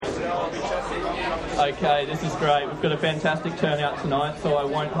Okay, this is great. We've got a fantastic turnout tonight, so I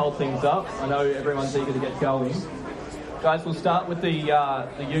won't hold things up. I know everyone's eager to get going. Guys, we'll start with the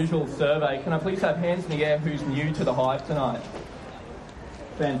usual survey. Can I please have hands in the air who's new to the Hive tonight?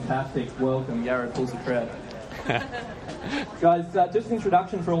 Fantastic. Welcome. Yaro pulls the crowd. Guys, just an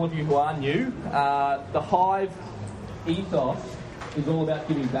introduction for all of you who are new. The Hive ethos is all about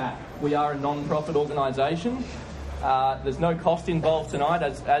giving back. We are a non-profit organisation. There's no cost involved tonight,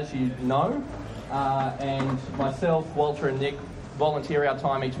 as you know. And myself, Walter and Nick volunteer our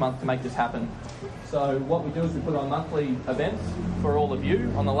time each month to make this happen. So what we do is we put on monthly events for all of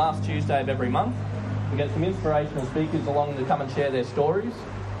you on the last Tuesday of every month. We get some inspirational speakers along to come and share their stories.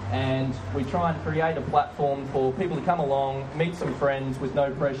 And we try and create a platform for people to come along, meet some friends with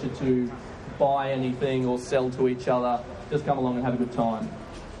no pressure to buy anything or sell to each other. Just come along and have a good time.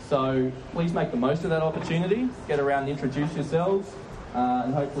 So please make the most of that opportunity. Get around and introduce yourselves.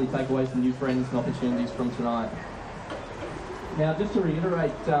 And hopefully take away some new friends and opportunities from tonight. Now, just to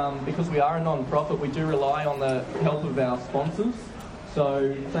reiterate, because we are a non-profit, we do rely on the help of our sponsors.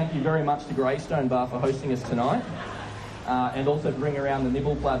 So thank you very much to Greystone Bar for hosting us tonight, and also to bring around the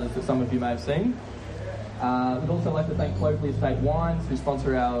nibble platters that some of you may have seen. We'd also like to thank Clovelly Estate Wines, who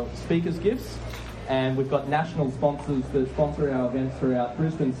sponsor our speakers' gifts. And we've got national sponsors that sponsor our events throughout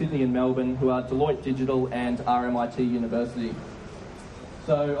Brisbane, Sydney and Melbourne, who are Deloitte Digital and RMIT University.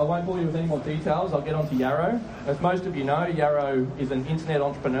 So I won't bore you with any more details. I'll get on to Yaro. As most of you know, Yaro is an internet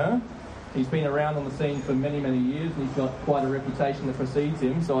entrepreneur. He's been around on the scene for many, many years, and he's got quite a reputation that precedes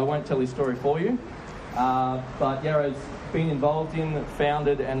him, so I won't tell his story for you. But Yaro's been involved in,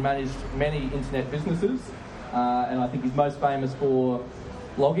 founded and managed many internet businesses, and I think he's most famous for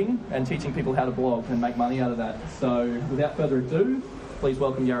blogging and teaching people how to blog and make money out of that. So without further ado, please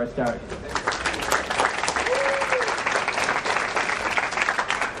welcome Yaro Starrick.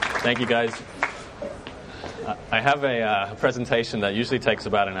 Thank you, guys. I have a presentation that usually takes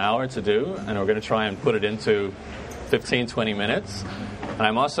about an hour to do, and we're going to try and put it into 15, 20 minutes. And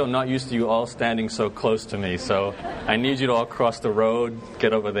I'm also not used to you all standing so close to me, so I need you to all cross the road,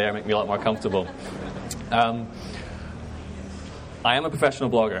 get over there, make me a lot more comfortable. I am a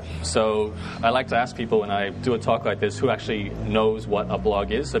professional blogger, so I like to ask people when I do a talk like this who actually knows what a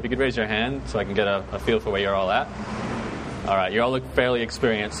blog is. So if you could raise your hand so I can get a feel for where you're all at. All right, you all look fairly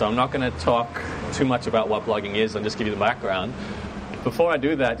experienced, so I'm not going to talk too much about what blogging is. I'll just give you the background. Before I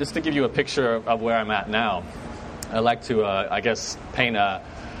do that, just to give you a picture of where I'm at now, I'd like to, paint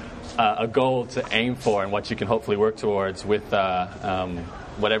a goal to aim for and what you can hopefully work towards with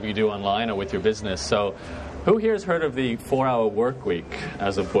whatever you do online or with your business. So who here has heard of the 4-Hour Work Week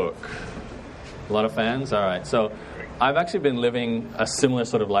as a book? A lot of fans? All right, so I've actually been living a similar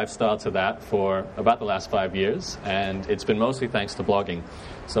sort of lifestyle to that for about the last 5 years, and it's been mostly thanks to blogging.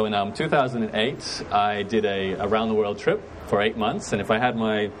 So in 2008, I did a around-the-world trip for 8 months, and if I had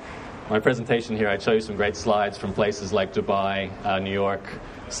my presentation here, I'd show you some great slides from places like Dubai, New York,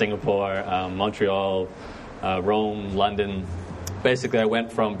 Singapore, Montreal, Rome, London. Basically, I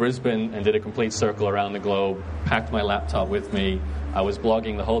went from Brisbane and did a complete circle around the globe, packed my laptop with me. I was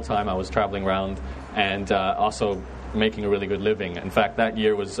blogging the whole time I was traveling around, and also making a really good living. In fact, that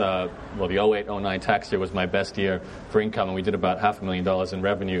year was, the 08-09 tax year was my best year for income, and we did about $500,000 in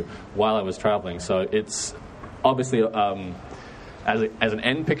revenue while I was traveling. So it's obviously, as an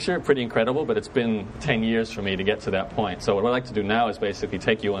end picture, pretty incredible, but it's been 10 years for me to get to that point. So what I'd like to do now is basically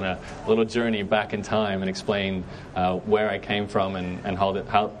take you on a little journey back in time and explain where I came from and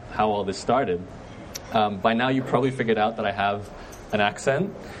how all this started. By now you probably figured out that I have an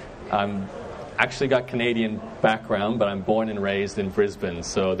accent. Actually got Canadian background, but I'm born and raised in Brisbane,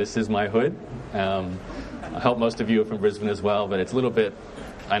 so this is my hood. I hope most of you are from Brisbane as well, but it's a little bit,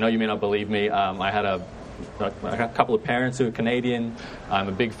 I know you may not believe me, I had a couple of parents who are Canadian. I'm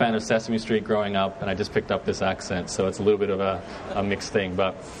a big fan of Sesame Street growing up, and I just picked up this accent, so it's a little bit of a mixed thing.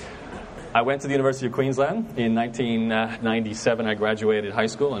 But I went to the University of Queensland in 1997. I graduated high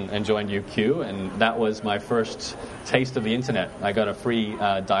school and joined UQ, and that was my first taste of the internet. I got a free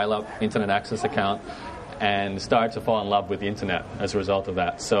dial-up internet access account and started to fall in love with the internet as a result of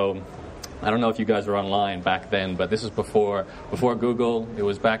that. So I don't know if you guys were online back then, but this was before Google. It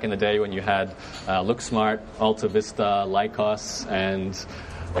was back in the day when you had LookSmart, Alta Vista, Lycos, and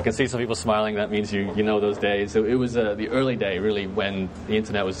I can see some people smiling. That means you know those days. It was the early day, really, when the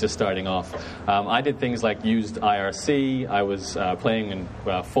internet was just starting off. I did things like used IRC. I was playing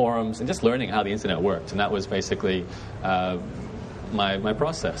in forums and just learning how the internet worked, and that was basically my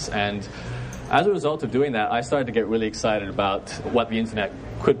process. And as a result of doing that, I started to get really excited about what the internet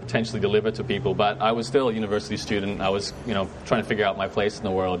could potentially deliver to people. But I was still a university student. I was, trying to figure out my place in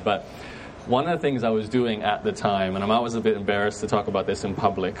the world. But one of the things I was doing at the time, and I'm always a bit embarrassed to talk about this in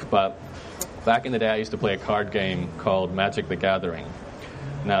public, but back in the day I used to play a card game called Magic the Gathering.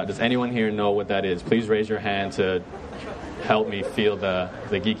 Now, does anyone here know what that is? Please raise your hand to help me feel the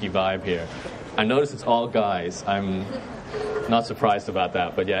geeky vibe here. I notice it's all guys. I'm not surprised about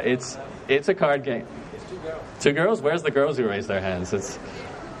that, but yeah, it's a card game. Two girls? Where's the girls who raised their hands? It's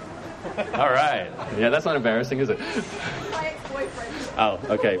all right. Yeah, that's not embarrassing, is it? My ex-boyfriend. Oh,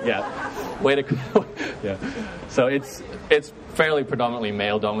 okay, yeah. Way to yeah. So it's fairly predominantly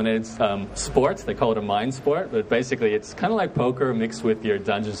male-dominated sport. They call it a mind sport, but basically it's kind of like poker mixed with your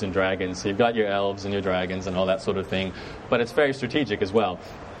Dungeons and Dragons. So you've got your elves and your dragons and all that sort of thing, but it's very strategic as well.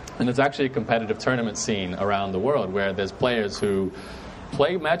 And there's actually a competitive tournament scene around the world where there's players who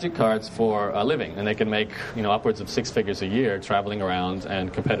play Magic cards for a living, and they can make upwards of 6 figures a year traveling around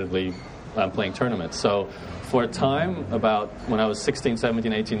and competitively playing tournaments. So for a time, about when I was 16,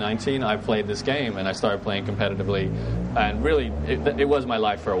 17, 18, 19, I played this game and I started playing competitively, and really it was my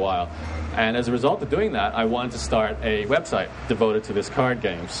life for a while. And as a result of doing that, I wanted to start a website devoted to this card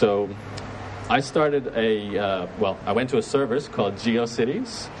game. So I started I went to a service called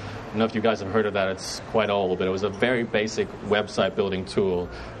GeoCities. I don't know if you guys have heard of that. It's quite old, but it was a very basic website building tool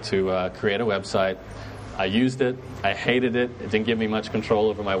to create a website. I used it. I hated it. It didn't give me much control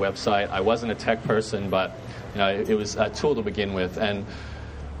over my website. I wasn't a tech person, but it was a tool to begin with. And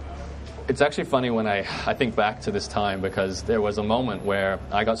it's actually funny when I think back to this time, because there was a moment where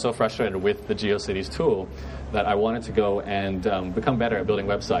I got so frustrated with the GeoCities tool that I wanted to go and become better at building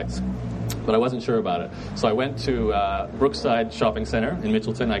websites. But I wasn't sure about it. So I went to Brookside Shopping Center in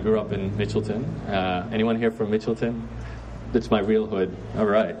Mitchelton. I grew up in Mitchelton. Anyone here from Mitchelton? It's my real hood. All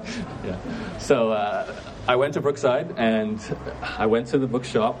right. Yeah. So I went to Brookside, and I went to the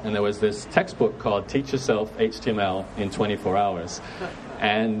bookshop, and there was this textbook called Teach Yourself HTML in 24 Hours.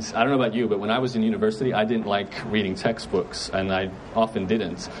 And I don't know about you, but when I was in university, I didn't like reading textbooks, and I often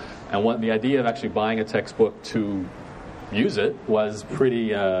didn't. And the idea of actually buying a textbook to use it was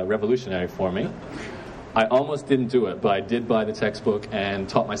pretty revolutionary for me. I almost didn't do it, but I did buy the textbook and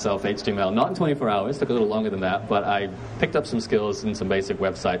taught myself HTML. Not in 24 hours, took a little longer than that, but I picked up some skills and some basic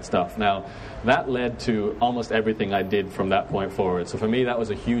website stuff. Now, that led to almost everything I did from that point forward. So for me, that was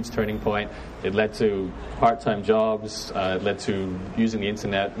a huge turning point. It led to part-time jobs, it led to using the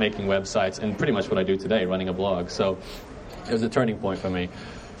internet, making websites, and pretty much what I do today, running a blog. So it was a turning point for me.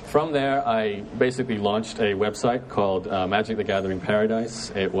 From there, I basically launched a website called Magic the Gathering Paradise.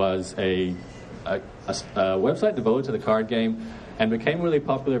 It was a website devoted to the card game, and became really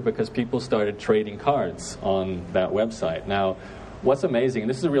popular because people started trading cards on that website. Now, what's amazing, and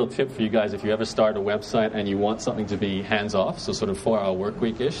this is a real tip for you guys if you ever start a website and you want something to be hands-off, so sort of 4-hour work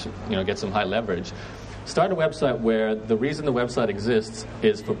week-ish, get some high leverage. Start a website where the reason the website exists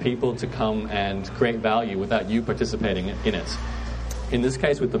is for people to come and create value without you participating in it. In this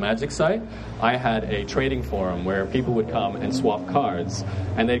case, with the Magic site, I had a trading forum where people would come and swap cards,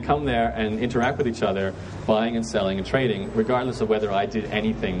 and they'd come there and interact with each other, buying and selling and trading, regardless of whether I did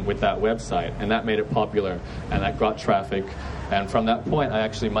anything with that website. And that made it popular, and that got traffic. And from that point, I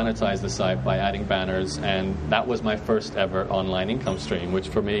actually monetized the site by adding banners, and that was my first ever online income stream, which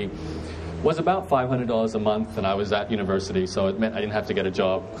for me was about $500 a month, and I was at university, so it meant I didn't have to get a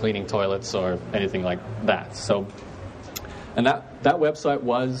job cleaning toilets or anything like that. And that website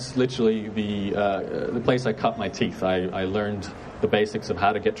was literally the place I cut my teeth. I learned the basics of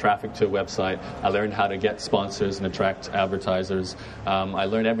how to get traffic to a website. I learned how to get sponsors and attract advertisers. I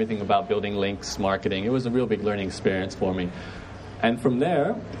learned everything about building links, marketing. It was a real big learning experience for me. And from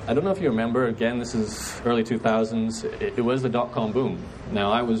there, I don't know if you remember, again, this is early 2000s, it was the dot-com boom.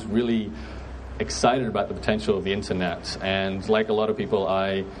 Now, I was really excited about the potential of the internet, and like a lot of people,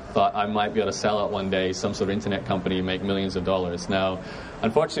 I thought I might be able to sell out one day some sort of internet company and make millions of dollars. Now,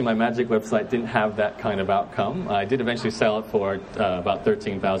 unfortunately, my Magic website didn't have that kind of outcome. I did eventually sell it for about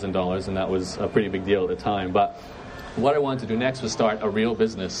 $13,000, and that was a pretty big deal at the time. But what I wanted to do next was start a real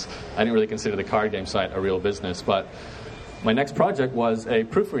business. I didn't really consider the card game site a real business, but my next project was a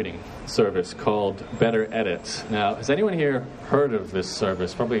proofreading service called Better Edit. Now, has anyone here heard of this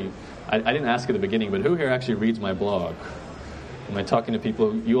service? Probably, I didn't ask at the beginning, but who here actually reads my blog? Am I talking to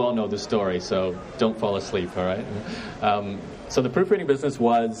people? You all know the story, so don't fall asleep, all right? So the proofreading business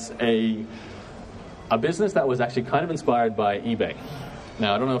was a business that was actually kind of inspired by eBay.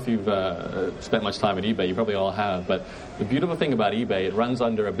 Now, I don't know if you've spent much time at eBay. You probably all have. But the beautiful thing about eBay, it runs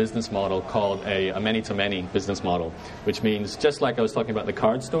under a business model called a many-to-many business model, which means, just like I was talking about the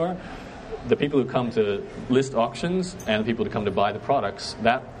card store, the people who come to list auctions and the people who come to buy the products,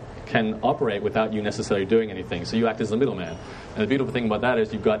 that can operate without you necessarily doing anything. So you act as the middleman. And the beautiful thing about that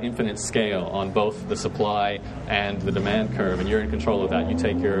is you've got infinite scale on both the supply and the demand curve, and you're in control of that. You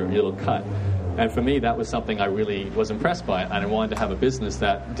take your little cut. And for me, that was something I really was impressed by, and I wanted to have a business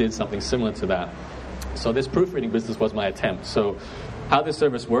that did something similar to that. So this proofreading business was my attempt. So how this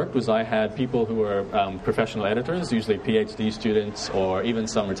service worked was I had people who were professional editors, usually PhD students or even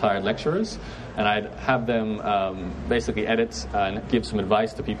some retired lecturers, and I'd have them basically edit and give some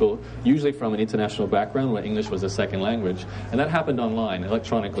advice to people, usually from an international background where English was a second language. And that happened online,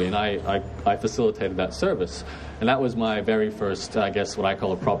 electronically, and I facilitated that service. And that was my very first, I guess, what I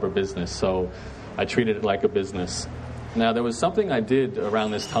call a proper business. So I treated it like a business. Now, there was something I did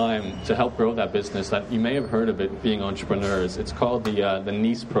around this time to help grow that business that you may have heard of it, being entrepreneurs. It's called the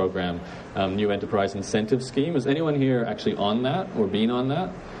NEACE program, New Enterprise Incentive Scheme. Is anyone here actually on that or been on that?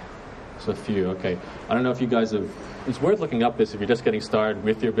 So a few, okay. I don't know if you guys have... It's worth looking up this if you're just getting started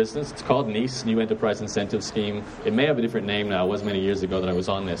with your business. It's called NEACE, New Enterprise Incentive Scheme. It may have a different name now. It was many years ago that I was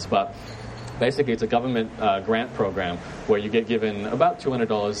on this, but... Basically, it's a government grant program where you get given about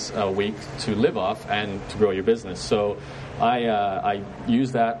 $200 a week to live off and to grow your business. So I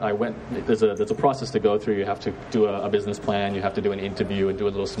used that. There's a process to go through. You have to do a business plan. You have to do an interview and do a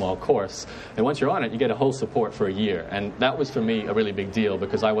little small course. And once you're on it, you get a whole support for a year. And that was, for me, a really big deal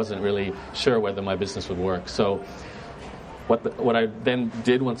because I wasn't really sure whether my business would work. So what I then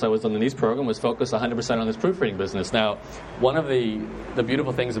did once I was on the NEACE program was focus 100% on this proofreading business. Now, one of the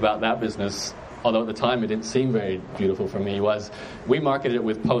beautiful things about that business, although at the time it didn't seem very beautiful for me, was we marketed it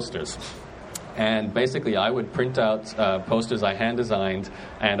with posters. And basically, I would print out posters I hand-designed,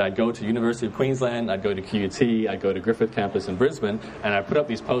 and I'd go to University of Queensland, I'd go to QUT, I'd go to Griffith campus in Brisbane, and I'd put up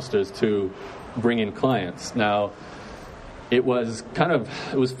these posters to bring in clients. Now, it was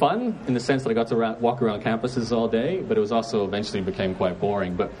fun in the sense that I got to walk around campuses all day, but it was also eventually became quite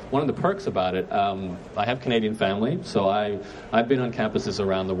boring. But one of the perks about it, I have Canadian family, so I've been on campuses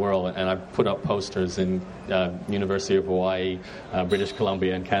around the world, and I've put up posters in University of Hawaii, British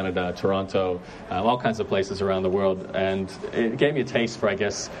Columbia in Canada, Toronto, all kinds of places around the world. And it gave me a taste for, I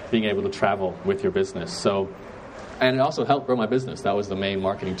guess, being able to travel with your business. So, and it also helped grow my business. That was the main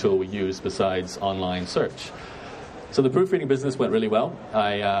marketing tool we used besides online search. So the proofreading business went really well.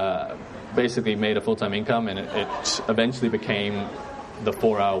 I basically made a full-time income, and it eventually became the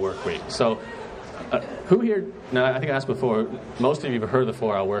 4-hour work week. So who here, now I think I asked before, most of you have heard of the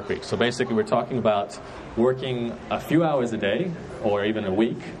 4-hour work week. So basically we're talking about working a few hours a day or even a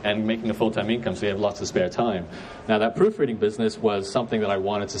week and making a full-time income so you have lots of spare time. Now that proofreading business was something that I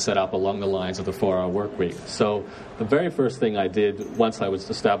wanted to set up along the lines of the 4-hour work week. So the very first thing I did once I was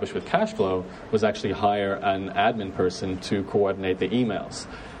established with cash flow was actually hire an admin person to coordinate the emails.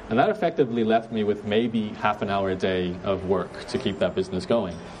 And that effectively left me with maybe half an hour a day of work to keep that business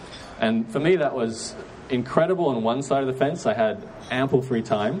going. And for me, that was incredible on one side of the fence. I had ample free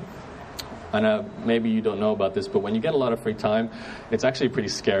time. And maybe you don't know about this, but when you get a lot of free time, it's actually a pretty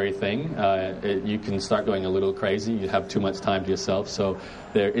scary thing. You can start going a little crazy. You have too much time to yourself. So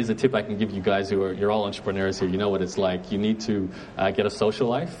there is a tip I can give you guys you're all entrepreneurs here. You know what it's like. You need to get a social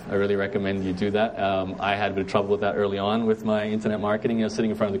life. I really recommend you do that. I had a bit of trouble with that early on with my internet marketing,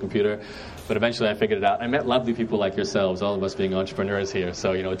 sitting in front of the computer. But eventually I figured it out. I met lovely people like yourselves, all of us being entrepreneurs here.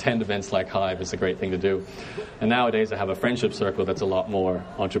 So, attend events like Hive is a great thing to do. And nowadays I have a friendship circle that's a lot more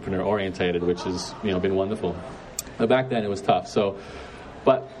entrepreneur-orientated, which has been wonderful. But back then it was tough.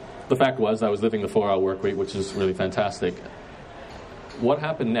 But the fact was I was living the 4-hour work week, which is really fantastic. What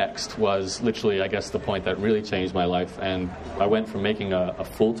happened next was literally, I guess, the point that really changed my life. And I went from making a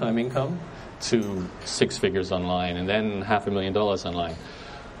full-time income to 6 figures online and then $500,000 online.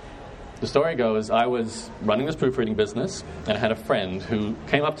 The story goes, I was running this proofreading business, and I had a friend who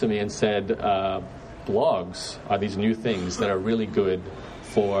came up to me and said, blogs are these new things that are really good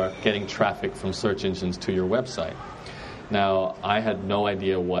for getting traffic from search engines to your website. Now, I had no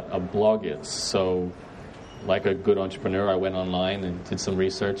idea what a blog is, so like a good entrepreneur, I went online and did some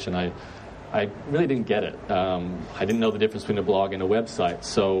research, and I really didn't get it. I didn't know the difference between a blog and a website,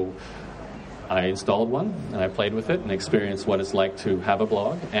 so I installed one, and I played with it and experienced what it's like to have a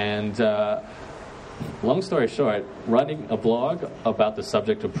blog. And long story short, running a blog about the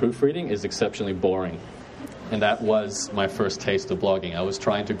subject of proofreading is exceptionally boring. And that was my first taste of blogging. I was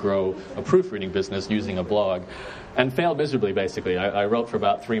trying to grow a proofreading business using a blog and failed miserably, basically. I wrote for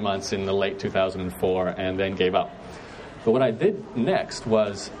about 3 months in the late 2004 and then gave up. But what I did next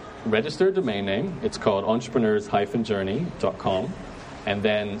was register a domain name. It's called entrepreneurs-journey.com. And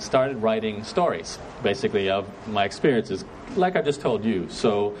then started writing stories, basically, of my experiences, like I just told you.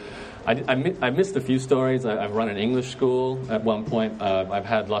 So I missed a few stories. I've run an English school at one point. I've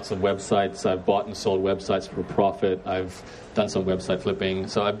had lots of websites. I've bought and sold websites for profit. I've done some website flipping.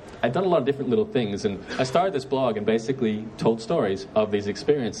 So I've done a lot of different little things. And I started this blog and basically told stories of these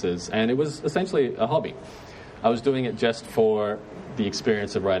experiences. And it was essentially a hobby. I was doing it just for the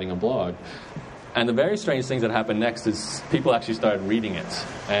experience of writing a blog. And the very strange things that happened next is people actually started reading it.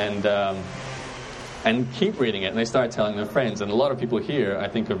 And keep reading it, and they start telling their friends. And a lot of people here, I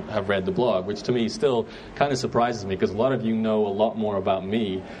think, have read the blog, which to me still kind of surprises me, because a lot of you know a lot more about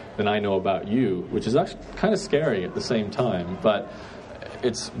me than I know about you, which is actually kind of scary at the same time. But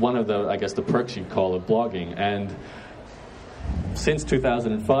it's one of the, I guess, the perks you'd call of blogging. And since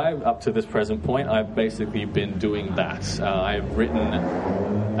 2005 up to this present point, I've basically been doing that. I've written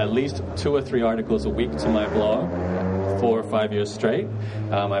at least 2 or 3 articles a week to my blog, 4 or 5 years straight.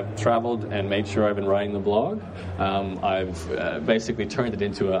 I've traveled and made sure I've been writing the blog. I've basically turned it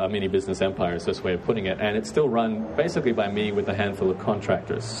into a mini business empire, is this way of putting it, and it's still run basically by me with a handful of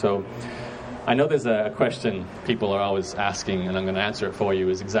contractors. So I know there's a question people are always asking, and I'm going to answer it for you,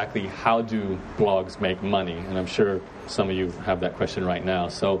 is exactly how do blogs make money? And I'm sure some of you have that question right now.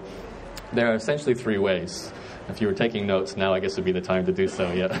 So there are essentially 3 ways. If you were taking notes, now I guess would be the time to do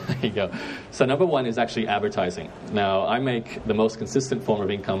so. Yeah, there you go. So number 1 is actually advertising. Now, I make the most consistent form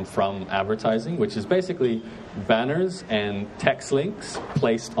of income from advertising, which is basically banners and text links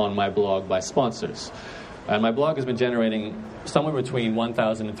placed on my blog by sponsors. And my blog has been generating somewhere between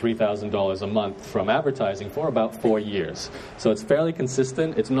 $1,000 and $3,000 a month from advertising for about 4 years. So it's fairly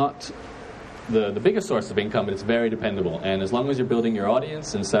consistent. It's not the biggest source of income, but it's very dependable. And as long as you're building your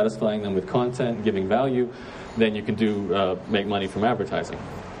audience and satisfying them with content, giving value, then you can make money from advertising.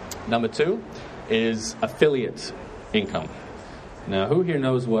 Number 2 is affiliate income. Now, who here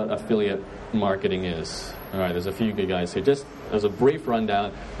knows what affiliate marketing is? All right, there's a few good guys here. Just as a brief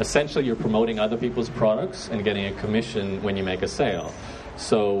rundown, essentially you're promoting other people's products and getting a commission when you make a sale.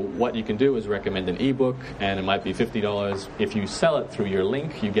 So what you can do is recommend an ebook, and it might be $50. If you sell it through your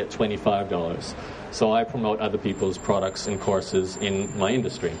link, you get $25. So I promote other people's products and courses in my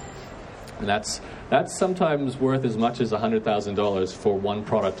industry. And that's sometimes worth as much as $100,000 for one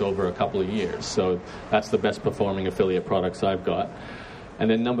product over a couple of years. So that's the best performing affiliate products I've got. And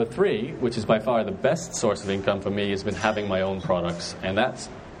then number 3, which is by far the best source of income for me, has been having my own products. And that's,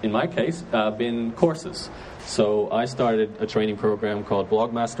 in my case, been courses. So I started a training program called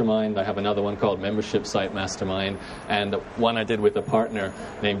Blog Mastermind. I have another one called Membership Site Mastermind, and one I did with a partner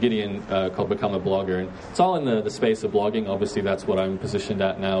named Gideon called Become a Blogger. And it's all in the space of blogging. Obviously, that's what I'm positioned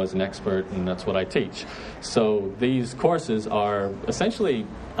at now as an expert, and that's what I teach. So these courses are essentially,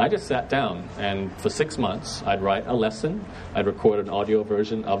 I just sat down, and for 6 months, I'd write a lesson. I'd record an audio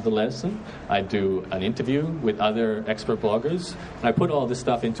version of the lesson. I'd do an interview with other expert bloggers. And I put all this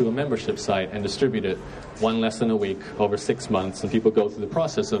stuff into a membership site and distribute it 1 lesson a week over 6 months, and people go through the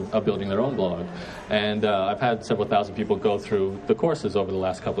process of building their own blog. And I've had several thousand people go through the courses over the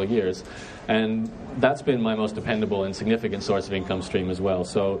last couple of years, and that's been my most dependable and significant source of income stream as well.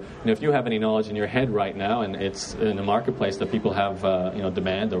 So if you have any knowledge in your head right now, and it's in a marketplace that people have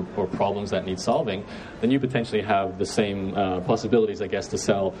demand or problems that need solving, then you potentially have the same possibilities, I guess, to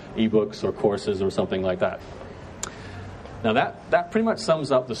sell ebooks or courses or something like that. Now that pretty much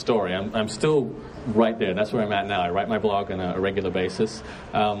sums up the story. I'm still right there. That's where I'm at now. I write my blog on a regular basis.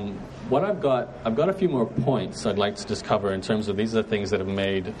 What I've got a few more points I'd like to just cover in terms of these are the things that have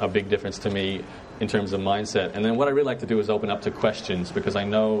made a big difference to me in terms of mindset. And then what I really like to do is open up to questions, because I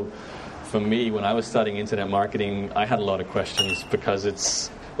know for me, when I was studying internet marketing, I had a lot of questions because it's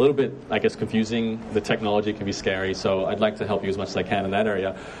a little bit, I guess, confusing. The technology can be scary, so I'd like to help you as much as I can in that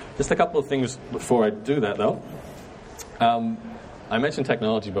area. Just a couple of things before I do that, though. I mentioned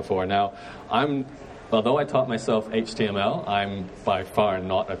technology before. Now, although I taught myself HTML, I'm by far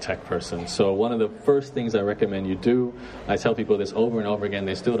not a tech person. So one of the first things I recommend you do, I tell people this over and over again,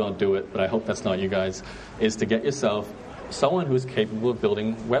 they still don't do it, but I hope that's not you guys, is to get yourself someone who's capable of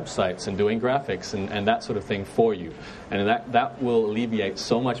building websites and doing graphics and that sort of thing for you. And that will alleviate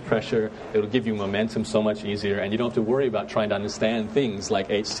so much pressure. It'll give you momentum so much easier, and you don't have to worry about trying to understand things like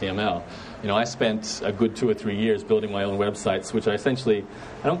HTML. I spent a good 2 or 3 years building my own websites, which I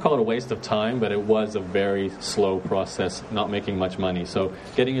don't call it a waste of time, but it was a very slow process, not making much money. So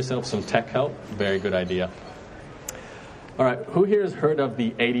getting yourself some tech help, very good idea. All right, who here has heard of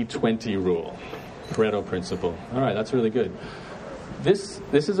the 80-20 rule? Pareto principle. All right, that's really good. This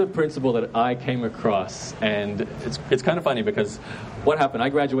is a principle that I came across, and it's kind of funny because what happened, I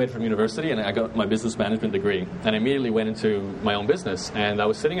graduated from university and I got my business management degree, and I immediately went into my own business, and I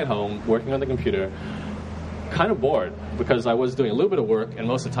was sitting at home working on the computer, kind of bored because I was doing a little bit of work, and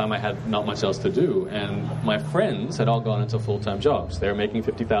most of the time I had not much else to do. And my friends had all gone into full-time jobs. They were making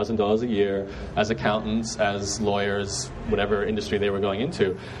 $50,000 a year as accountants, as lawyers, whatever industry they were going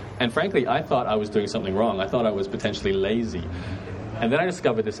into. And frankly, I thought I was doing something wrong. I thought I was potentially lazy. And then I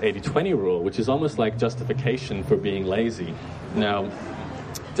discovered this 80-20 rule, which is almost like justification for being lazy. Now,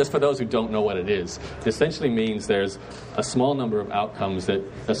 just for those who don't know what it essentially means there's a small number of outcomes a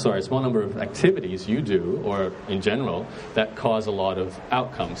small number of activities you do, or in general, that cause a lot of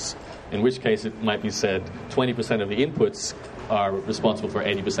outcomes. In which case it might be said 20% of the inputs are responsible for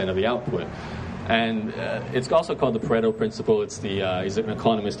 80% of the output. And it's also called the Pareto principle. He's an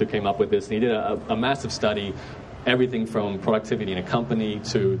economist who came up with this, and he did a massive study. Everything from productivity in a company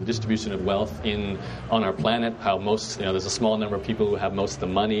to the distribution of wealth on our planet, how there's a small number of people who have most of the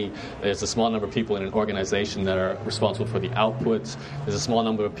money. There's a small number of people in an organization that are responsible for the output. There's a small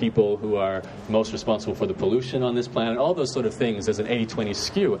number of people who are most responsible for the pollution on this planet. All those sort of things. There's an 80-20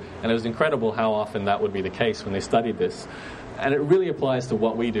 skew. And it was incredible how often that would be the case when they studied this. And it really applies to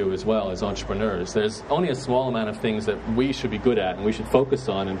what we do as well as entrepreneurs. There's only a small amount of things that we should be good at and we should focus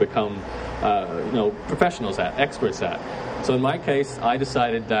on and become professionals at, experts at. So in my case, I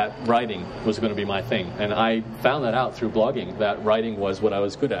decided that writing was going to be my thing. And I found that out through blogging, that writing was what I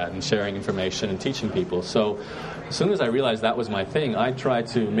was good at and sharing information and teaching people. So as soon as I realized that was my thing, I tried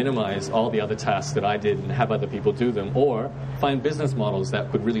to minimize all the other tasks that I did and have other people do them, or find business models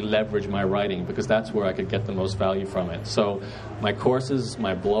that could really leverage my writing, because that's where I could get the most value from it. So my courses,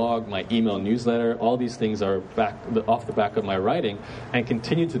 my blog, my email newsletter, all these things are off the back of my writing and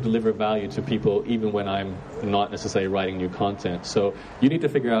continue to deliver value to people even when I'm not necessarily writing new content. So you need to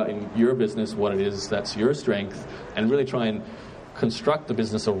figure out in your business what it is that's your strength and really try and construct the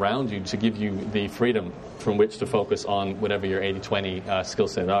business around you to give you the freedom from which to focus on whatever your 80-20 skill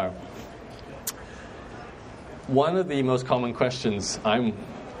set are. One of the most common questions I'm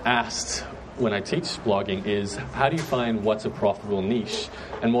asked when I teach blogging is, how do you find what's a profitable niche?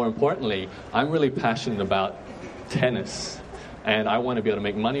 And more importantly, I'm really passionate about tennis, and I want to be able to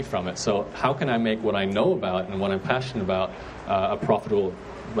make money from it. So how can I make what I know about and what I'm passionate about a profitable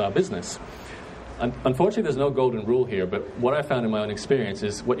business? Unfortunately, there's no golden rule here, but what I found in my own experience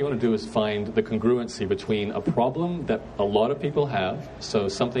is what you want to do is find the congruency between a problem that a lot of people have, so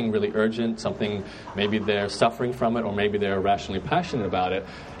something really urgent, something maybe they're suffering from it, or maybe they're irrationally passionate about it,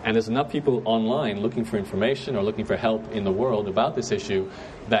 and there's enough people online looking for information or looking for help in the world about this issue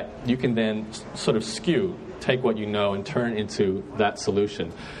that you can then sort of take what you know and turn into that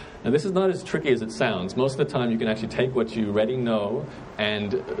solution. Now, this is not as tricky as it sounds. Most of the time, you can actually take what you already know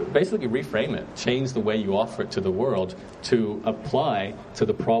and basically reframe it, change the way you offer it to the world to apply to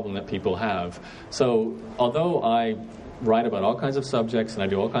the problem that people have. So, although I write about all kinds of subjects and I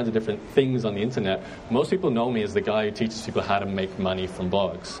do all kinds of different things on the internet, most people know me as the guy who teaches people how to make money from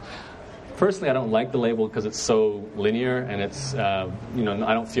blogs. Personally, I don't like the label because it's so linear and it's, I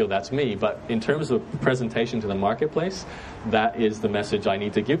don't feel that's me. But in terms of presentation to the marketplace, that is the message I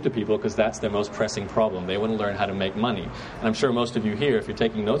need to give to people, because that's their most pressing problem. They want to learn how to make money. And I'm sure most of you here, if you're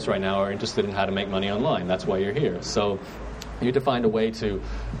taking notes right now, are interested in how to make money online. That's why you're here. So you need to find a way to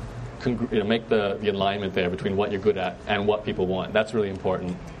make the alignment there between what you're good at and what people want. That's really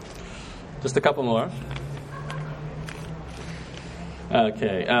important. Just a couple more.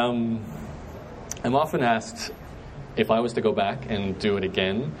 Okay. I'm often asked, if I was to go back and do it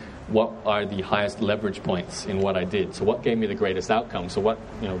again, what are the highest leverage points in what I did? So what gave me the greatest outcome? So what,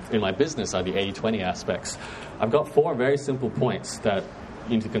 in my business are the 80-20 aspects? I've got 4 very simple points that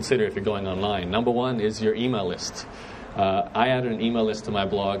you need to consider if you're going online. Number 1 is your email list. I added an email list to my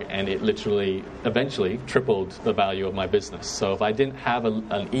blog, and it eventually tripled the value of my business. So if I didn't have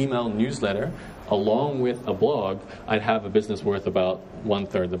an email newsletter along with a blog, I'd have a business worth about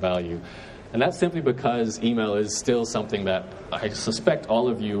 1/3 the value. And that's simply because email is still something that I suspect all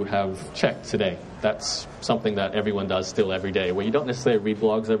of you have checked today. That's something that everyone does still every day, where you don't necessarily read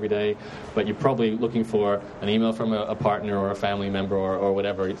blogs every day, but you're probably looking for an email from a partner or a family member or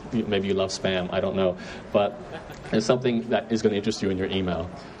whatever. Maybe you love spam, I don't know. But it's something that is going to interest you in your email.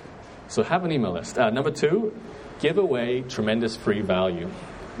 So have an email list. Number 2, give away tremendous free value.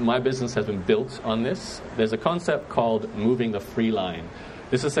 My business has been built on this. There's a concept called moving the free line.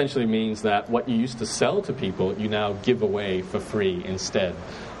 This essentially means that what you used to sell to people, you now give away for free instead.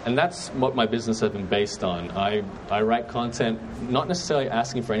 And that's what my business has been based on. I write content not necessarily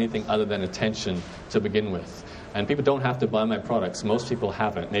asking for anything other than attention to begin with. And people don't have to buy my products. Most people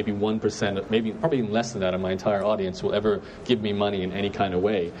haven't. Maybe 1%, probably even less than that of my entire audience will ever give me money in any kind of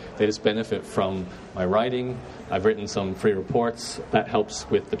way. They just benefit from my writing. I've written some free reports. That helps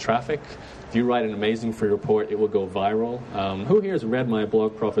with the traffic. If you write an amazing free report, it will go viral. Who here has read my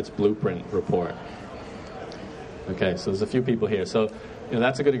Blog Profits Blueprint report? Okay, so there's a few people here. So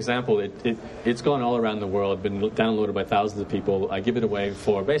that's a good example. It's gone all around the world, been downloaded by thousands of people. I give it away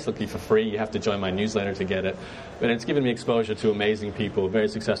basically for free. You have to join my newsletter to get it. But it's given me exposure to amazing people, very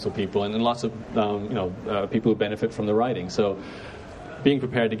successful people, and lots of people who benefit from the writing. So being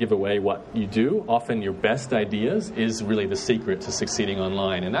prepared to give away what you do, often your best ideas, is really the secret to succeeding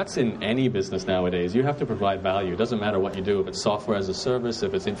online. And that's in any business nowadays. You have to provide value. It doesn't matter what you do. If it's software as a service,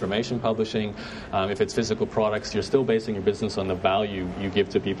 if it's information publishing, if it's physical products, you're still basing your business on the value you give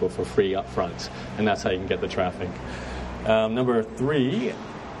to people for free up front. And that's how you can get the traffic. Number 3,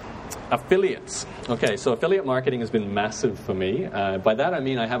 affiliates. Okay, so affiliate marketing has been massive for me. By that I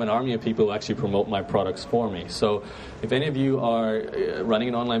mean I have an army of people who actually promote my products for me. So if any of you are running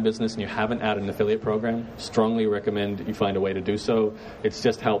an online business and you haven't added an affiliate program, strongly recommend you find a way to do so. It's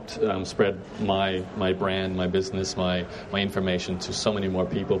just helped spread my brand, my business, my information to so many more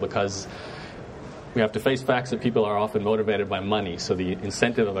people, because we have to face facts that people are often motivated by money. So the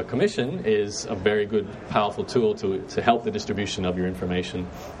incentive of a commission is a very good, powerful tool to help the distribution of your information.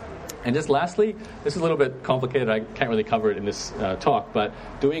 And just lastly, this is a little bit complicated. I can't really cover it in this talk, but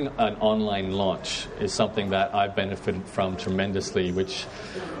doing an online launch is something that I've benefited from tremendously, which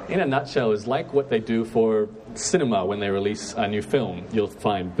in a nutshell is like what they do for cinema when they release a new film. You'll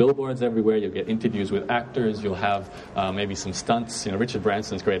find billboards everywhere. You'll get interviews with actors. You'll have maybe some stunts. Richard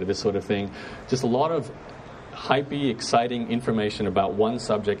Branson's great at this sort of thing. Just a lot of hypey, exciting information about one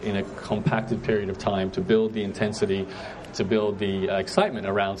subject in a compacted period of time to build the intensity, to build the excitement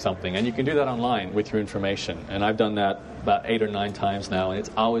around something. And you can do that online with your information. And I've done that about 8 or 9 times now, and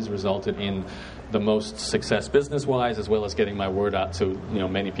it's always resulted in the most success business-wise, as well as getting my word out to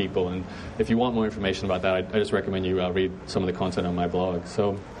many people. And if you want more information about that, I just recommend you read some of the content on my blog.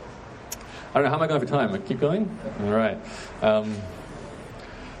 So I don't know, how am I going for time? I keep going? All right.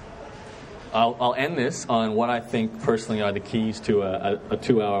 I'll end this on what I think personally are the keys to a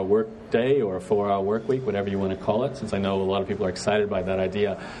 2-hour work day or a 4-hour work week, whatever you want to call it, since I know a lot of people are excited by that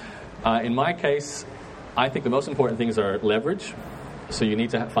idea. In my case, I think the most important things are leverage. So you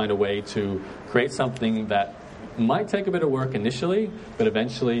need to find a way to create something that might take a bit of work initially, but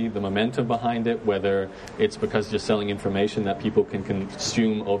eventually the momentum behind it, whether it's because you're selling information that people can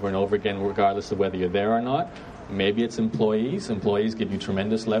consume over and over again, regardless of whether you're there or not. Maybe it's employees. Employees give you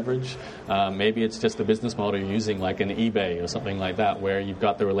tremendous leverage. Maybe it's just the business model you're using, like an eBay or something like that, where you've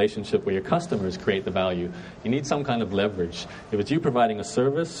got the relationship where your customers create the value. You need some kind of leverage. If it's you providing a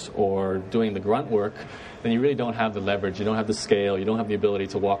service or doing the grunt work, then you really don't have the leverage. You don't have the scale. You don't have the ability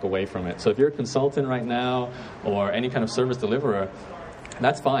to walk away from it. So if you're a consultant right now or any kind of service deliverer,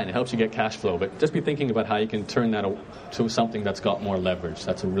 that's fine. It helps you get cash flow. But just be thinking about how you can turn that to something that's got more leverage.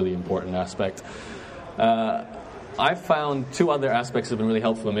 That's a really important aspect. I've found 2 other aspects that have been really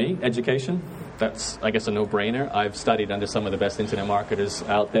helpful for me. Education, that's, I guess, a no-brainer. I've studied under some of the best internet marketers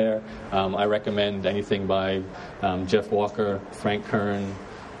out there. I recommend anything by Jeff Walker, Frank Kern,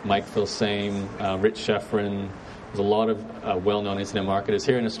 Mike Filsame, Rich Sheffrin. There's a lot of well-known internet marketers.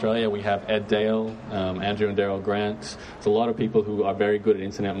 Here in Australia, we have Ed Dale, Andrew and Daryl Grant. There's a lot of people who are very good at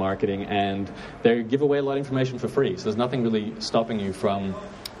internet marketing, and they give away a lot of information for free. So there's nothing really stopping you from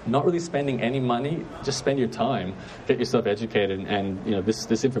not really spending any money. Just spend your time, get yourself educated, and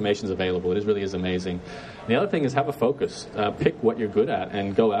this information is available. It really is amazing. And the other thing is have a focus. Pick what you're good at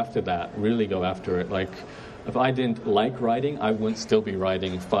and go after that. Really go after it. Like, if I didn't like writing, I wouldn't still be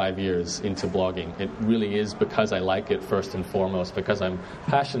writing 5 years into blogging. It really is because I like it first and foremost, because I'm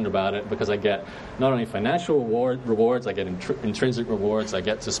passionate about it, because I get not only financial rewards, I get intrinsic rewards. I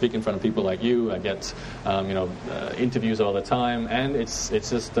get to speak in front of people like you. I get interviews all the time, and it's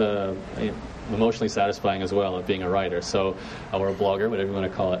just emotionally satisfying as well of being a writer, so or a blogger, whatever you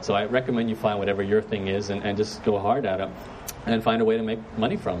want to call it. So I recommend you find whatever your thing is and just go hard at it and find a way to make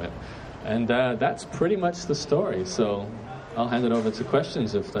money from it. And that's pretty much the story. So I'll hand it over to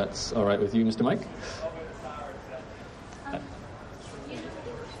questions if that's all right with you, Mr. Mike.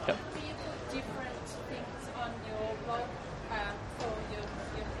 Yep. Do you put different things on your blog for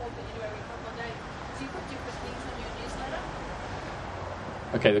your blog that you do every couple of days? Do you put different things on your newsletter?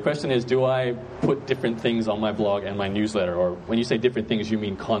 Okay, the question is, do I put different things on my blog and my newsletter? Or when you say different things, you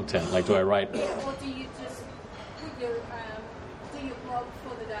mean content? Like, do I write... Or do you just put your blog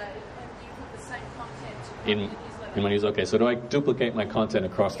for the day and you put the same content in my newsletter? Okay, so do I duplicate my content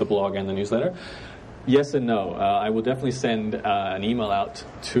across the blog and the newsletter? Yes and no. I will definitely send an email out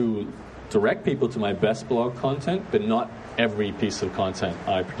to direct people to my best blog content, but not every piece of content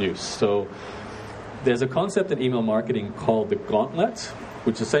I produce. So there's a concept in email marketing called the gauntlet.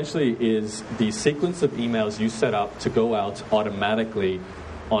 which essentially is the sequence of emails you set up to go out automatically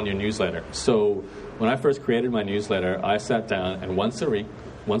on your newsletter. So when I first created my newsletter, I sat down and once a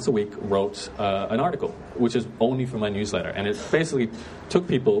week wrote an article, which is only for my newsletter. And it basically took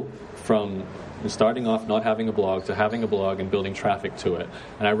people from starting off not having a blog to having a blog and building traffic to it.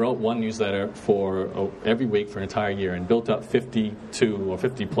 And I wrote one newsletter for every week for an entire year and built up 52 or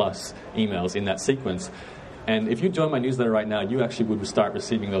 50 plus emails in that sequence. And if you join my newsletter right now, you actually would start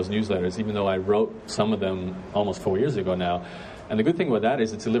receiving those newsletters, even though I wrote some of them almost 4 years ago now. And the good thing about that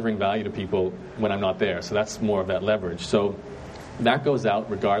is it's delivering value to people when I'm not there. So that's more of that leverage. So that goes out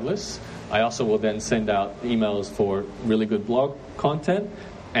regardless. I also will then send out emails for really good blog content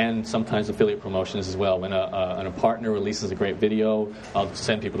and sometimes affiliate promotions as well. When a partner releases a great video, I'll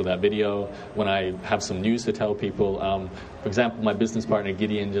send people to that video. When I have some news to tell people, for example, my business partner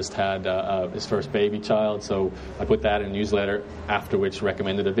Gideon just had his first baby child, so I put that in a newsletter, after which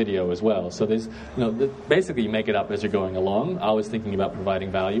recommended a video as well. So there's, basically you make it up as you're going along, always thinking about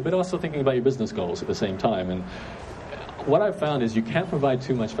providing value, but also thinking about your business goals at the same time. And what I've found is you can't provide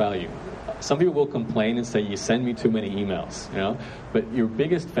too much value. Some people will complain and say, you send me too many emails, but your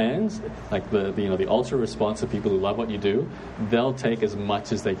biggest fans, like the ultra responsive people who love what you do, they'll take as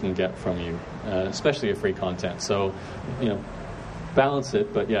much as they can get from you, especially your free content. So, balance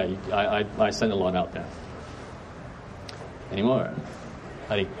it, but yeah, I send a lot out there. Any more?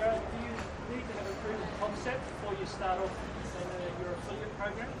 Hadi. Do you need to have a proof of concept before you start off your affiliate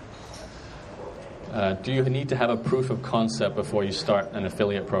program? Do you need to have a proof of concept before you start an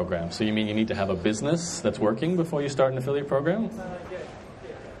affiliate program? So you mean you need to have a business that's working before you start an affiliate program? Yeah.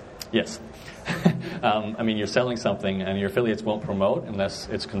 Yes. You're selling something and your affiliates won't promote unless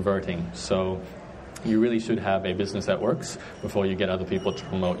it's converting. So you really should have a business that works before you get other people to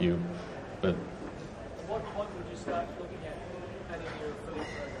promote you. But what would you start looking at adding your affiliate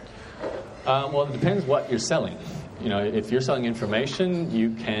program? Well, it depends what you're selling. If you're selling information,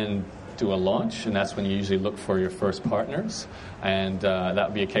 you can do a launch, and that's when you usually look for your first partners. And that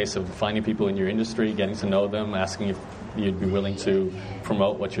would be a case of finding people in your industry, getting to know them, asking if you'd be willing to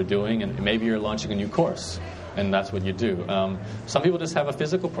promote what you're doing, and maybe you're launching a new course, and that's what you do. Some people just have a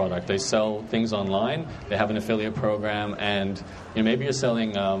physical product. They sell things online, they have an affiliate program, and maybe you're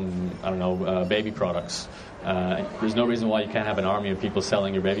selling, baby products. There's no reason why you can't have an army of people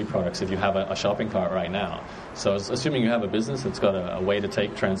selling your baby products if you have a shopping cart right now. So assuming you have a business that's got a way to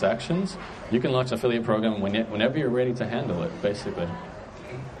take transactions, you can launch an affiliate program whenever you're ready to handle it, basically.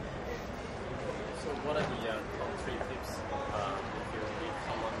 So what are the top 3 tips if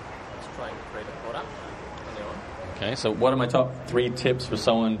someone is trying to create a product on their own? Okay, so what are my top 3 tips for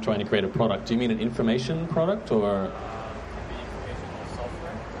someone trying to create a product? Do you mean an information product or...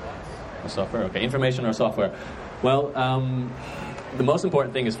 software? Okay, information or software. Well, the most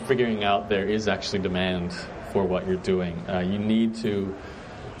important thing is figuring out there is actually demand for what you're doing. You need to,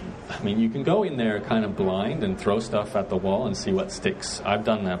 you can go in there kind of blind and throw stuff at the wall and see what sticks. I've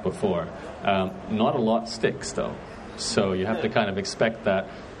done that before. Not a lot sticks, though. So you have to kind of expect that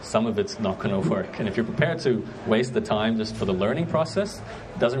some of it's not going to work. And if you're prepared to waste the time just for the learning process,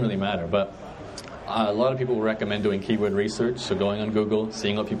 it doesn't really matter. But a lot of people recommend doing keyword research, so going on Google,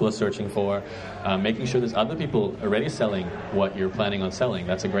 seeing what people are searching for, making sure there's other people already selling what you're planning on selling.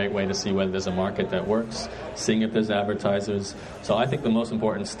 That's a great way to see whether there's a market that works, seeing if there's advertisers. So I think the most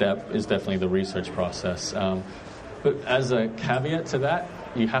important step is definitely the research process. But as a caveat to that,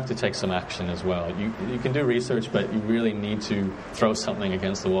 you have to take some action as well. You can do research, but you really need to throw something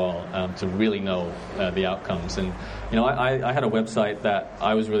against the wall to really know the outcomes. And, I had a website that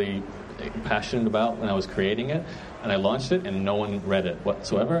I was really passionate about when I was creating it, and I launched it and no one read it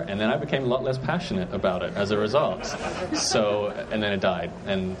whatsoever, and then I became a lot less passionate about it as a result. So, and then it died,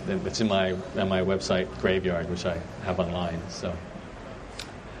 and it's in my website graveyard, which I have online. So,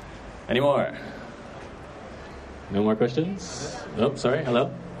 any more? No more questions? Oh, sorry,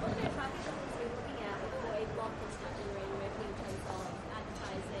 hello?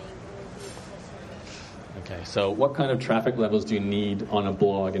 Okay, so what kind of traffic levels do you need on a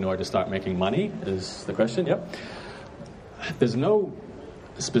blog in order to start making money is the question. Yep. There's no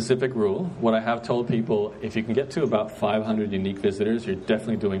specific rule. What I have told people, if you can get to about 500 unique visitors, you're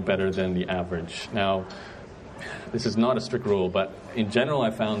definitely doing better than the average. Now, this is not a strict rule, but in general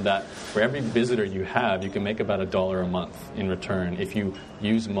I found that for every visitor you have, you can make about $1 a month in return if you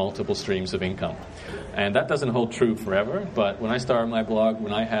use multiple streams of income. And that doesn't hold true forever, but when I started my blog,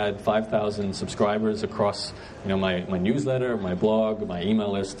 when I had 5,000 subscribers across my newsletter, my blog, my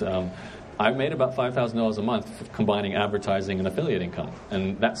email list, I made about $5,000 a month combining advertising and affiliate income.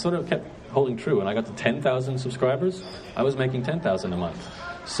 And that sort of kept holding true. And I got to 10,000 subscribers, I was making 10,000 a month.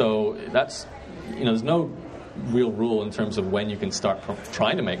 So that's, there's no real rule in terms of when you can start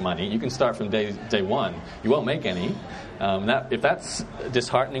trying to make money. You can start from day one. You won't make any. If that's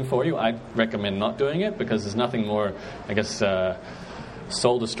disheartening for you, I'd recommend not doing it, because there's nothing more, I guess,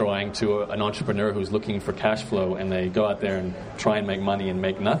 soul-destroying to an entrepreneur who's looking for cash flow, and they go out there and try and make money and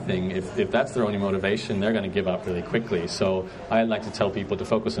make nothing. If that's their only motivation, they're going to give up really quickly. So I like to tell people to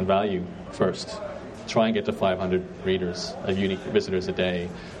focus on value first. Try and get to 500 readers, unique visitors a day.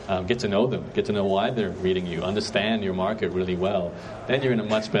 Get to know them. Get to know why they're reading you. Understand your market really well. Then you're in a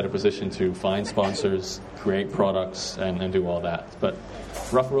much better position to find sponsors, create products, and do all that. But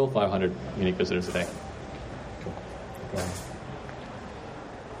rough rule, 500 unique visitors a day. Cool.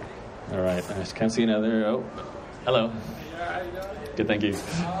 All right. I just can't see another. Oh, hello. Yeah, how you doing? Good, thank you. I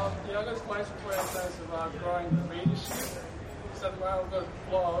got a question for you in terms of growing readership. So at the moment I've got a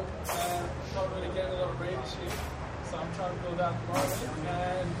blog and I'm not really getting a lot of readership, so I'm trying to build that at the moment,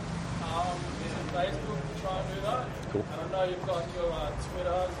 and using Facebook to try and do that. Cool. And I know you've got your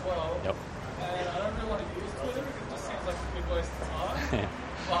Twitter as well. Yep. And I don't really want to use Twitter because it just seems like a big waste of time.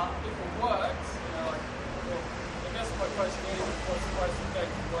 But if it works, I guess my question is, what's the most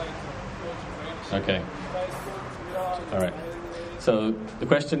effective way to build your readership? Okay. Facebook, Twitter. All right. So the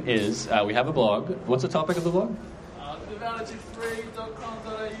question is, we have a blog. What's the topic of the blog?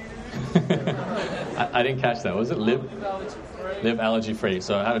 liveallergyfree.com.au. I didn't catch that. Was it live allergy free?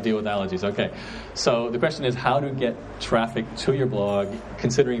 So how to deal with allergies. Okay. So the question is how to get traffic to your blog,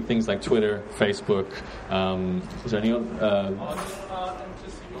 considering things like Twitter, Facebook. Is there any other?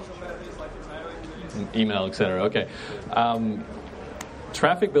 Email, etc. Okay.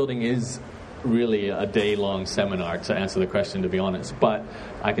 Traffic building is really a day-long seminar to answer the question, to be honest. But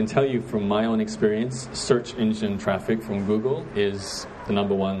I can tell you from my own experience, search engine traffic from Google is the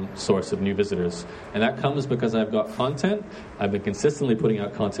number one source of new visitors. And that comes because I've got content. I've been consistently putting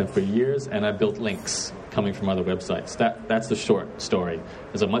out content for years, and I've built links coming from other websites. That's the short story.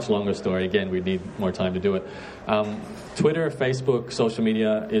 There's a much longer story. Again, we need more time to do it. Twitter, Facebook, social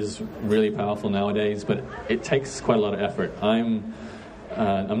media is really powerful nowadays, but it takes quite a lot of effort. I'm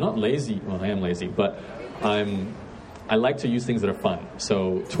not lazy. Well, I am lazy, but I like to use things that are fun.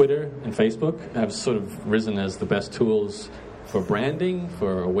 So Twitter and Facebook have sort of risen as the best tools for branding,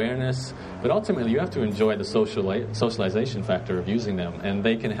 for awareness, but ultimately you have to enjoy the socialization factor of using them, and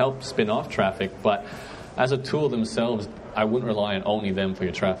they can help spin off traffic, but as a tool themselves, I wouldn't rely on only them for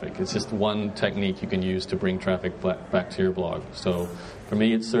your traffic. It's just one technique you can use to bring traffic back to your blog. So for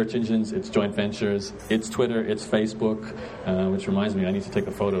me, it's search engines, it's joint ventures, it's Twitter, it's Facebook, which reminds me, I need to take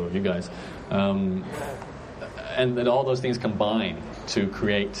a photo of you guys. And then all those things combine to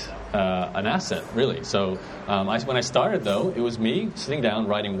create an asset, really. So when I started, though, it was me sitting down,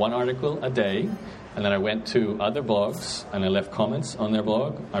 writing one article a day, and then I went to other blogs, and I left comments on their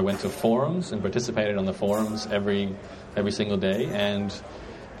blog. I went to forums and participated on the forums every single day, and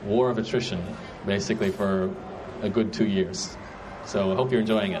war of attrition, basically, for a good 2 years. So I hope you're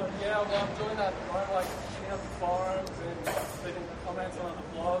enjoying it. Yeah, well, I'm doing that. I'm like hitting up the forums and leaving comments on the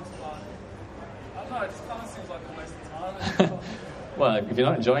blogs, but I don't know, it just kind of seems like a waste of time. Well, if you're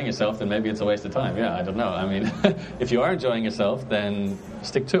not enjoying yourself, then maybe it's a waste of time. Yeah, I don't know. I mean, if you are enjoying yourself, then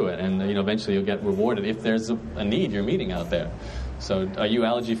stick to it, and eventually you'll get rewarded if there's a need you're meeting out there. So, are you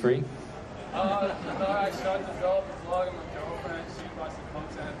allergy free? No, actually, I developed a blog and my girlfriend, she writes the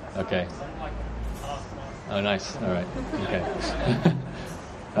content. Okay. So I'm like half month. Oh, nice. All right. Okay.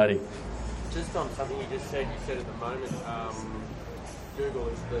 Howdy. Just on something you just said, at the moment, Google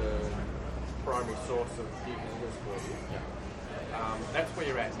is the primary source of new business for you. That's where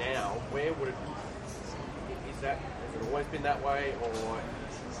you're at now. Where would it? Has it always been that way, or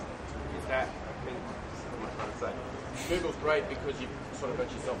is that? I mean, what am I trying to say? Google's great because you've sort of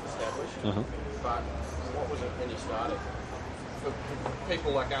got yourself established. Uh-huh. But what was it when you started? For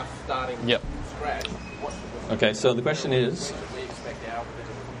people like us starting from scratch, Okay, so the question is, we expect our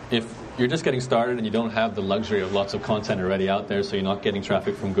if you're just getting started and you don't have the luxury of lots of content already out there, so you're not getting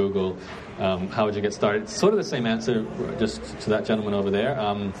traffic from Google, how would you get started? It's sort of the same answer just to that gentleman over there.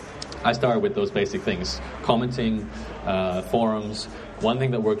 I started with those basic things: commenting, forums. One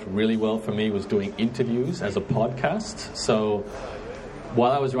thing that worked really well for me was doing interviews as a podcast. So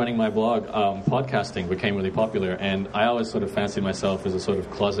while I was running my blog, podcasting became really popular, and I always sort of fancied myself as a sort of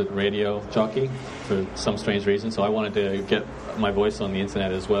closet radio jockey for some strange reason, so I wanted to get my voice on the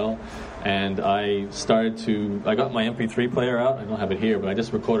internet as well. And I got my MP3 player out. I don't have it here, but I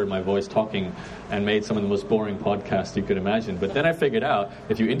just recorded my voice talking and made some of the most boring podcasts you could imagine. But then I figured out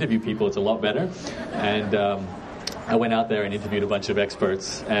if you interview people, it's a lot better. And I went out there and interviewed a bunch of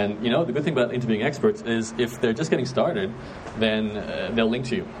experts. And, the good thing about interviewing experts is if they're just getting started, then they'll link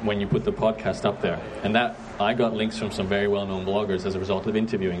to you when you put the podcast up there. And that I got links from some very well-known bloggers as a result of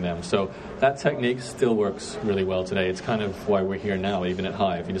interviewing them. So that technique still works really well today. It's kind of why we're here now, even at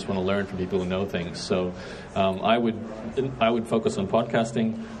Hive. You just want to learn from people who know things. So I would focus on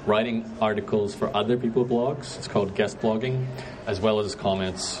podcasting, writing articles for other people's blogs. It's called guest blogging, as well as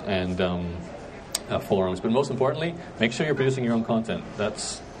comments and forums. But most importantly, make sure you're producing your own content.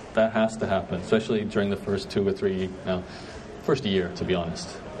 That has to happen, especially during the first 2 or 3, first year, to be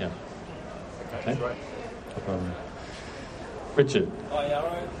honest. Yeah. Okay. Great. No problem. Richard. Hi,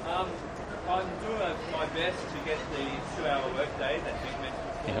 Yaro. I'm doing my best to get the 2-hour workday that you mentioned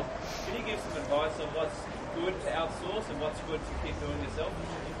before. Yeah. Can you give some advice on what's good to outsource and what's good to keep doing yourself?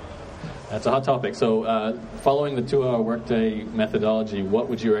 That's a hot topic. So, following the 2-hour workday methodology, what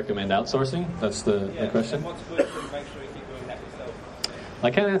would you recommend outsourcing? That's the question. And what's good to make sure you keep doing that yourself? I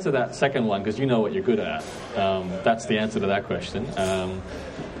can't answer that second one because you know what you're good at. That's the answer to that question.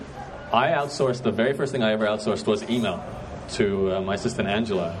 I outsourced, the very first thing I ever outsourced was email to my assistant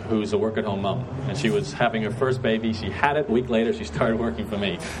Angela, who's a work-at-home mom. And she was having her first baby. She had it. A week later, she started working for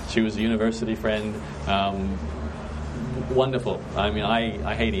me. She was a university friend. Wonderful. I mean,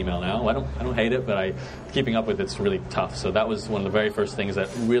 I hate email now. I don't hate it, but keeping up with it's really tough. So that was one of the very first things that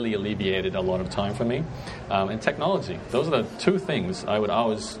really alleviated a lot of time for me. And technology. Those are the two things I would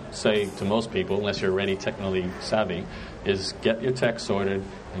always say to most people, unless you're already technically savvy, is get your tech sorted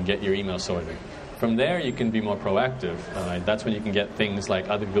and get your email sorted. From there, you can be more proactive. That's when you can get things like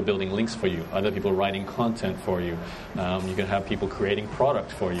other people building links for you, other people writing content for you. You can have people creating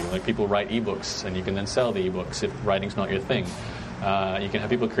product for you, like people write ebooks, and you can then sell the ebooks if writing's not your thing. You can have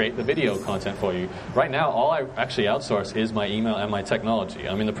people create the video content for you. Right now, all I actually outsource is my email and my technology.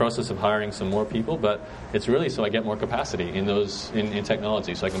 I'm in the process of hiring some more people, but it's really so I get more capacity in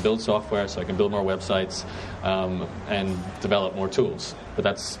technology, so I can build software, so I can build more websites, and develop more tools. But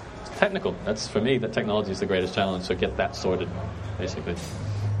that's technical. That's, for me, that technology is the greatest challenge, so get that sorted, basically.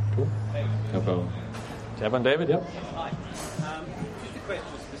 Cool. No problem. Do you have one, David? Yep. Hi. Just a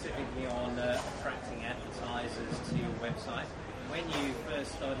question specifically on attracting advertisers to your website. When you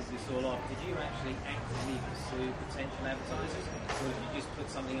first started this all off, did you actually actively pursue potential advertisers, or did you just put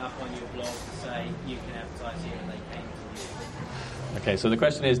something up on your blog to say you can advertise here and they came to you? Okay, so the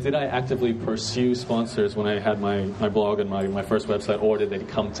question is, did I actively pursue sponsors when I had my blog and my first website, or did they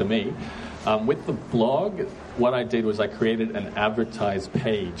come to me? With the blog, what I did was I created an advertise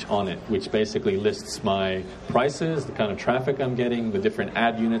page on it, which basically lists my prices, the kind of traffic I'm getting, the different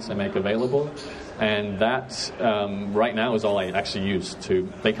ad units I make available. And that, right now, is all I actually use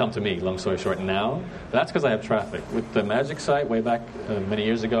they come to me, long story short, now. That's because I have traffic. With the Magic site, way back many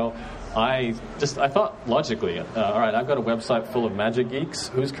years ago, I thought logically, all right, I've got a website full of Magic geeks.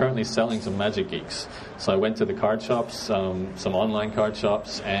 Who's currently selling some Magic geeks? So I went to the card shops, some online card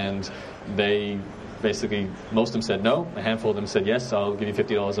shops, and they basically, most of them said no. A handful of them said yes, I'll give you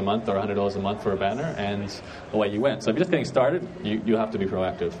 $50 a month or $100 a month for a banner, and away you went. So if you're just getting started, you have to be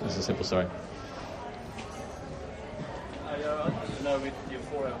proactive. It's a simple story. I'd like to know with your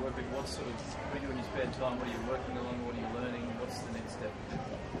 4-hour work week, what do you do in your spare time? What are you working on? What are you learning? What's the next step?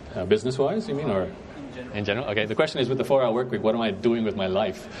 Business-wise, you mean, or in general? Okay, the question is, with the 4-hour work week, what am I doing with my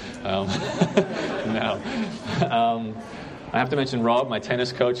life now? I have to mention Rob, my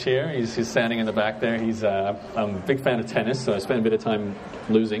tennis coach here. He's standing in the back there. I'm a big fan of tennis, so I spend a bit of time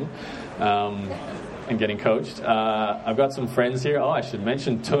losing and getting coached. I've got some friends here. I should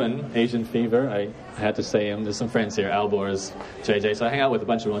mention Tun, Asian Fever. I had to say him. There's some friends here, Albors, JJ. So I hang out with a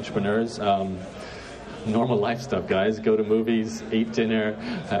bunch of entrepreneurs. Normal life stuff, guys. Go to movies, eat dinner,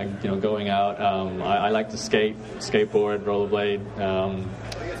 going out. I like to skate, skateboard, rollerblade.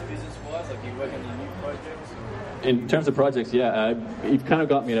 I guess business-wise, like you work on any new projects? In terms of projects, you've kind of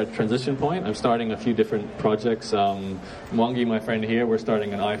got me at a transition point. I'm starting a few different projects. Mwangi, my friend here, we're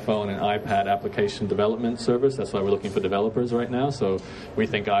starting an iPhone and iPad application development service. That's why we're looking for developers right now. So we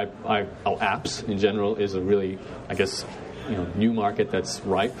think apps in general is a really, new market that's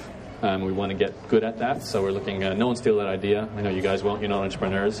ripe. We want to get good at that, so we're looking. No one steal that idea. I know you guys won't. You're not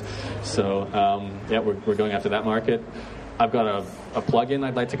entrepreneurs, so we're going after that market. I've got a plugin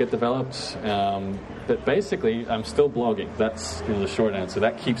I'd like to get developed, but basically I'm still blogging. That's the short answer.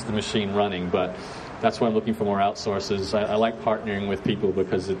 That keeps the machine running, but that's why I'm looking for more outsources. I like partnering with people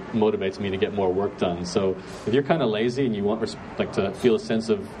because it motivates me to get more work done. So if you're kind of lazy and you want to feel a sense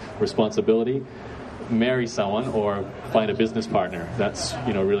of responsibility, marry someone or find a business partner. That's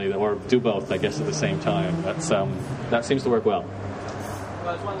really, or do both, I guess, at the same time. That seems to work well.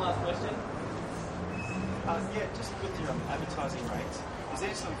 Well, there's one last question. Yeah, just with your advertising rates, is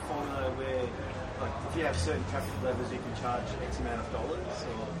there some formula where, like, if you have certain traffic levels, you can charge X amount of dollars,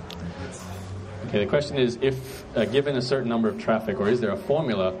 or it's... Okay, the question is, if given a certain number of traffic, or is there a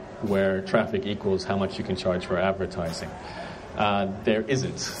formula where traffic equals how much you can charge for advertising? There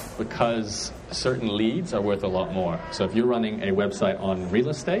isn't, because certain leads are worth a lot more. So if you're running a website on real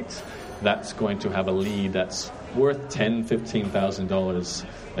estate, that's going to have a lead that's worth $10,000, $15,000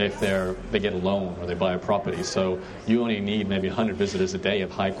 if they get a loan or they buy a property. So you only need maybe 100 visitors a day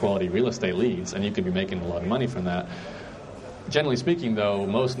of high-quality real estate leads, and you could be making a lot of money from that. Generally speaking, though,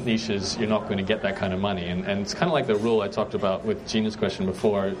 most niches, you're not going to get that kind of money. And it's kind of like the rule I talked about with Gina's question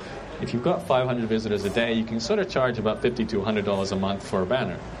before. If you've got 500 visitors a day, you can sort of charge about $50 to $100 a month for a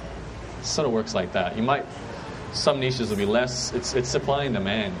banner. It sort of works like that. Some niches will be less. It's supply and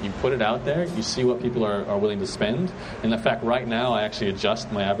demand. You put it out there, you see what people are willing to spend. And in fact, right now, I actually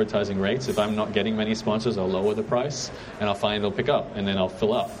adjust my advertising rates. If I'm not getting many sponsors, I'll lower the price, and I'll find it'll pick up, and then I'll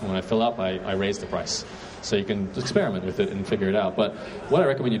fill up. And when I fill up, I raise the price. So you can experiment with it and figure it out. But what I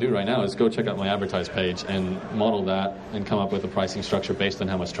recommend you do right now is go check out my advertise page and model that and come up with a pricing structure based on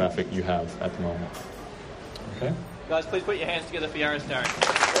how much traffic you have at the moment. Okay? Guys, please put your hands together for Yaro's turn.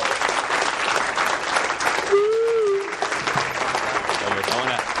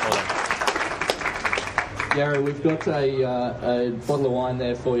 Yaro, we've got a bottle of wine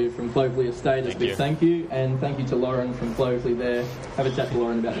there for you from Clovelly Estate as a big thank you. And thank you to Lauren from Clovelly there. Have a chat to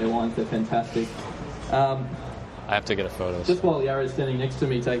Lauren about their wines, they're fantastic. I have to get a photo. Just while Yaro's standing next to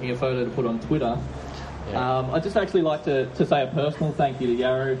me taking a photo to put on Twitter, I'd just actually like to say a personal thank you to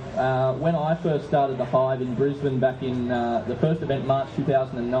Yaro. When I first started the Hive in Brisbane back in the first event, March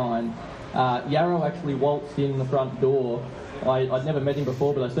 2009, Yaro actually waltzed in the front door. I'd never met him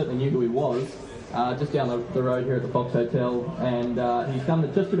before, but I certainly knew who he was. Just down the road here at the Fox Hotel, and he's come to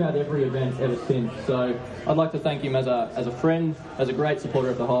just about every event ever since. So I'd like to thank him as a friend, as a great supporter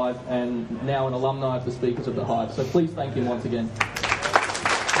of the Hive, and now an alumni of the Speakers of the Hive. So please thank him once again.